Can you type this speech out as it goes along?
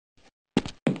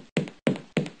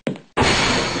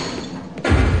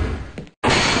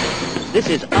This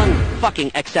is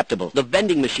unfucking acceptable. The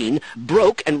vending machine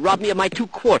broke and robbed me of my 2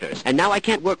 quarters, and now I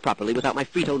can't work properly without my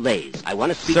Frito-Lays. I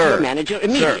want to speak to your manager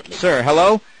immediately. Sir,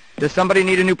 hello? Does somebody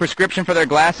need a new prescription for their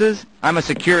glasses? I'm a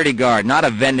security guard, not a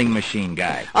vending machine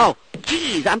guy. Oh,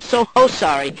 geez, I'm so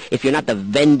sorry. If you're not the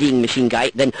vending machine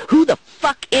guy, then who the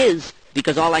fuck is?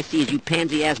 Because all I see is you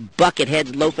pansy-ass bucket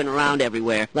heads loafing around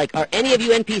everywhere. Like, are any of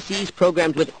you NPCs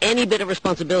programmed with any bit of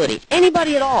responsibility?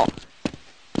 Anybody at all?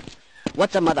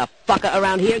 What's a motherfucker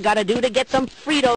around here gotta do to get some Fritos?